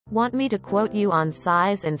Want me to quote you on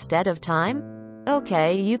size instead of time?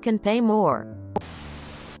 Okay, you can pay more.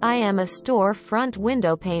 I am a store front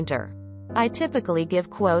window painter. I typically give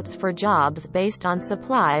quotes for jobs based on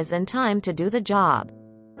supplies and time to do the job.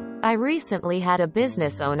 I recently had a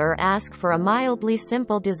business owner ask for a mildly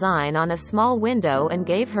simple design on a small window and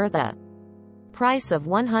gave her the price of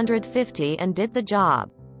 $150 and did the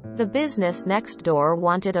job. The business next door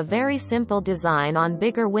wanted a very simple design on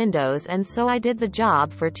bigger windows, and so I did the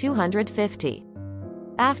job for $250.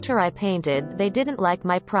 After I painted, they didn't like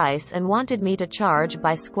my price and wanted me to charge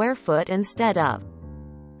by square foot instead of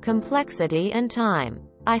complexity and time.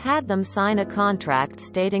 I had them sign a contract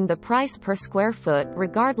stating the price per square foot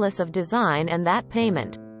regardless of design, and that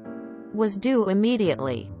payment was due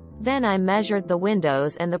immediately. Then I measured the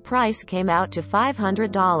windows and the price came out to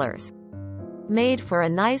 $500. Made for a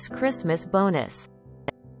nice Christmas bonus.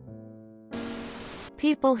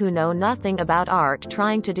 People who know nothing about art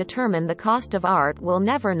trying to determine the cost of art will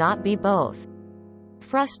never not be both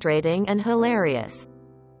frustrating and hilarious.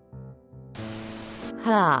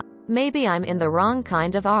 Maybe I'm in the wrong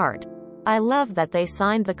kind of art. I love that they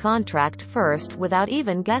signed the contract first without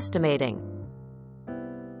even guesstimating.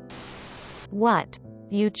 What?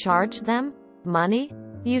 You charged them money?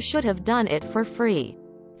 You should have done it for free.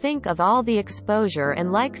 Think of all the exposure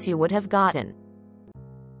and likes you would have gotten.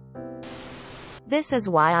 This is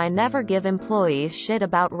why I never give employees shit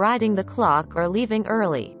about riding the clock or leaving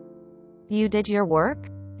early. You did your work?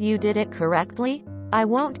 You did it correctly? I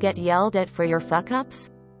won't get yelled at for your fuck-ups?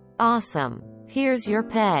 Awesome. Here's your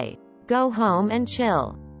pay. Go home and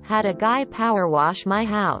chill. Had a guy power wash my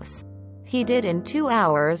house. He did in 2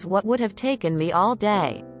 hours what would have taken me all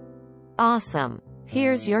day. Awesome.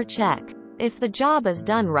 Here's your check. If the job is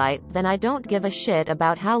done right, then I don't give a shit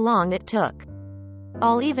about how long it took.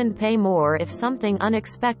 I'll even pay more if something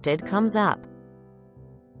unexpected comes up.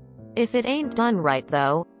 If it ain't done right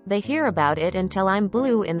though, they hear about it until I'm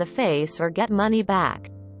blue in the face or get money back.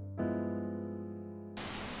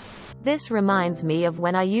 This reminds me of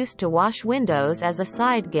when I used to wash windows as a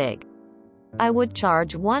side gig. I would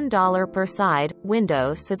charge $1 per side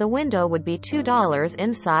window, so the window would be $2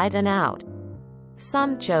 inside and out.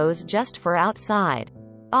 Some chose just for outside.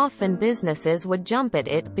 Often businesses would jump at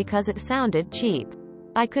it because it sounded cheap.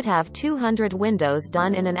 I could have 200 windows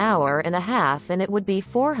done in an hour and a half and it would be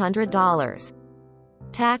 $400.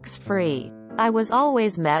 Tax-free. I was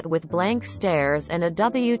always met with blank stares and a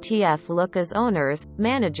WTF look as owners,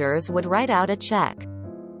 managers would write out a check.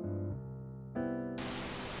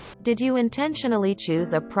 Did you intentionally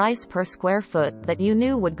choose a price per square foot that you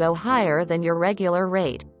knew would go higher than your regular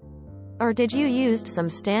rate? Or did you use some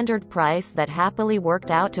standard price that happily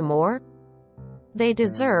worked out to more? They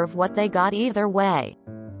deserve what they got either way.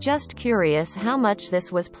 Just curious how much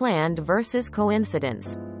this was planned versus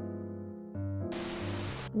coincidence.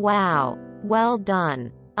 Wow. Well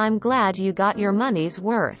done. I'm glad you got your money's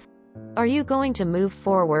worth. Are you going to move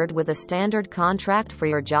forward with a standard contract for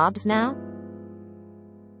your jobs now?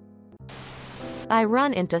 I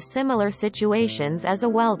run into similar situations as a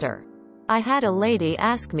welder. I had a lady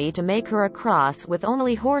ask me to make her a cross with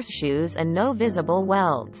only horseshoes and no visible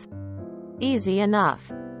welds. Easy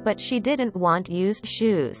enough. But she didn't want used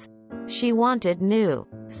shoes. She wanted new.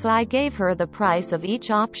 So I gave her the price of each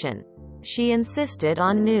option. She insisted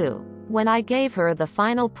on new. When I gave her the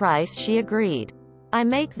final price, she agreed. I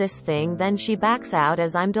make this thing, then she backs out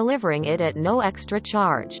as I'm delivering it at no extra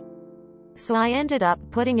charge. So I ended up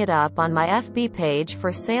putting it up on my FB page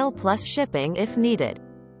for sale plus shipping if needed.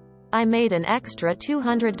 I made an extra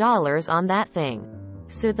 $200 on that thing.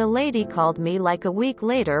 So the lady called me like a week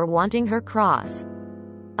later wanting her cross.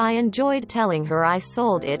 I enjoyed telling her I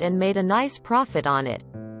sold it and made a nice profit on it.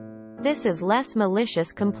 This is less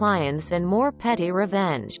malicious compliance and more petty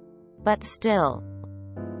revenge. But still.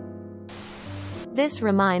 This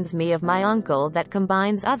reminds me of my uncle that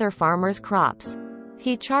combines other farmers' crops.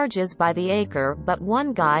 He charges by the acre, but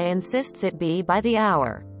one guy insists it be by the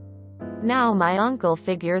hour. Now my uncle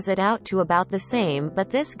figures it out to about the same, but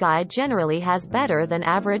this guy generally has better than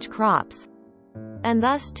average crops. And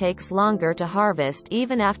thus takes longer to harvest.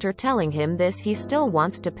 Even after telling him this, he still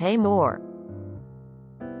wants to pay more.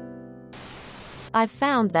 I've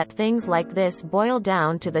found that things like this boil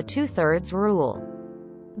down to the 2/3 rule.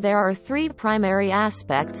 There are 3 primary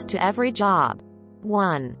aspects to every job.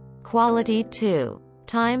 1. Quality. 2.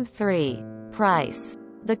 Time. 3. Price.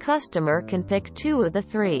 The customer can pick 2 of the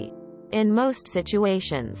 3. In most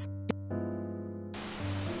situations.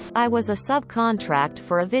 I was a subcontract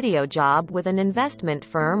for a video job with an investment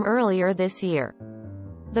firm earlier this year.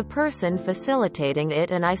 The person facilitating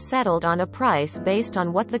it and I settled on a price based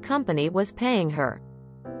on what the company was paying her.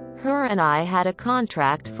 Her and I had a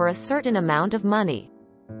contract for a certain amount of money.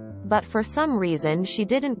 But for some reason she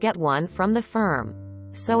didn't get one from the firm.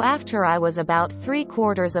 So after I was about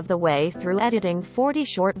 3/4 of the way through editing 40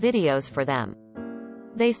 short videos for them,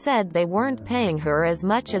 they said they weren't paying her as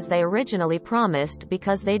much as they originally promised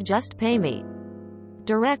because they'd just pay me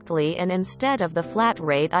directly and instead of the flat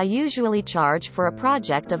rate I usually charge for a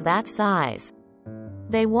project of that size.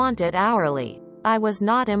 They want it hourly. I was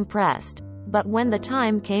not impressed. But when the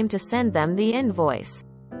time came to send them the invoice,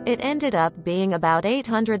 it ended up being about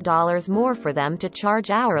 $800 more for them to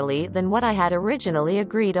charge hourly than what I had originally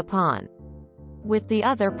agreed upon with the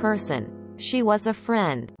other person. She was a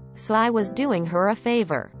friend, so I was doing her a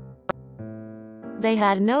favor. They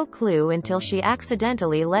had no clue until she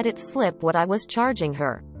accidentally let it slip what I was charging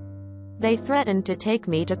her. They threatened to take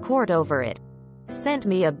me to court over it. Sent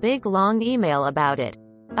me a big long email about it.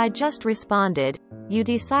 I just responded, "You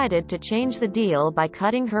decided to change the deal by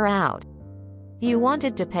cutting her out. You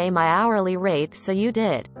wanted to pay my hourly rate, so you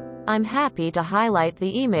did. I'm happy to highlight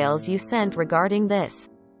the emails you sent regarding this."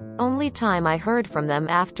 Only time I heard from them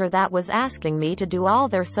after that was asking me to do all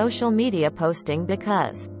their social media posting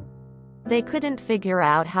because they couldn't figure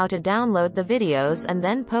out how to download the videos and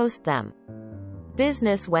then post them.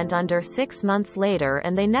 Business went under 6 months later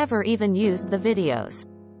and they never even used the videos.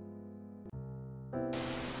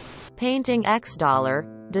 Painting $X,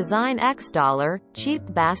 design $X, cheap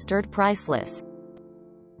bastard priceless.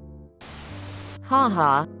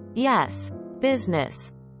 Haha, yes.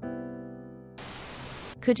 Business.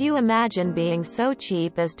 Could you imagine being so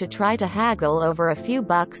cheap as to try to haggle over a few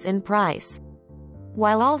bucks in price?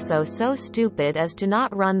 While also so stupid as to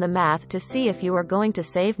not run the math to see if you are going to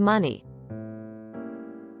save money.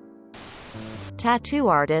 Tattoo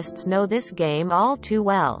artists know this game all too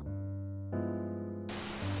well.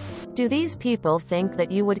 Do these people think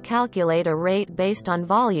that you would calculate a rate based on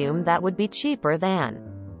volume that would be cheaper than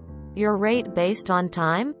your rate based on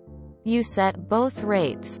time? You set both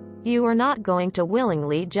rates. You are not going to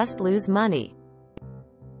willingly just lose money.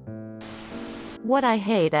 What I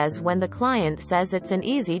hate is when the client says it's an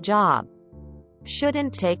easy job.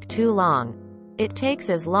 Shouldn't take too long. It takes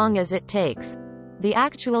as long as it takes. The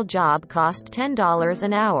actual job cost $10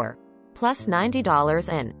 an hour, plus $90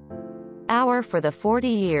 an hour for the 40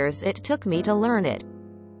 years it took me to learn it.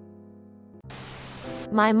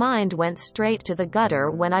 My mind went straight to the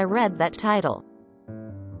gutter when I read that title.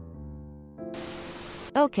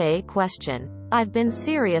 Okay, question. I've been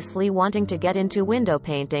seriously wanting to get into window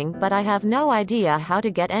painting, but I have no idea how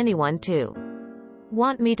to get anyone to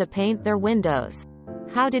want me to paint their windows.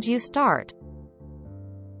 How did you start?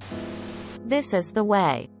 This is the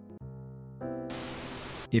way.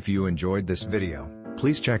 If you enjoyed this video,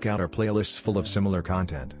 please check out our playlists full of similar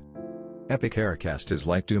content. Epic Haircast is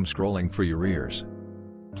like doom scrolling for your ears.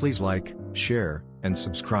 Please like, share, and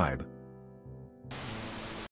subscribe.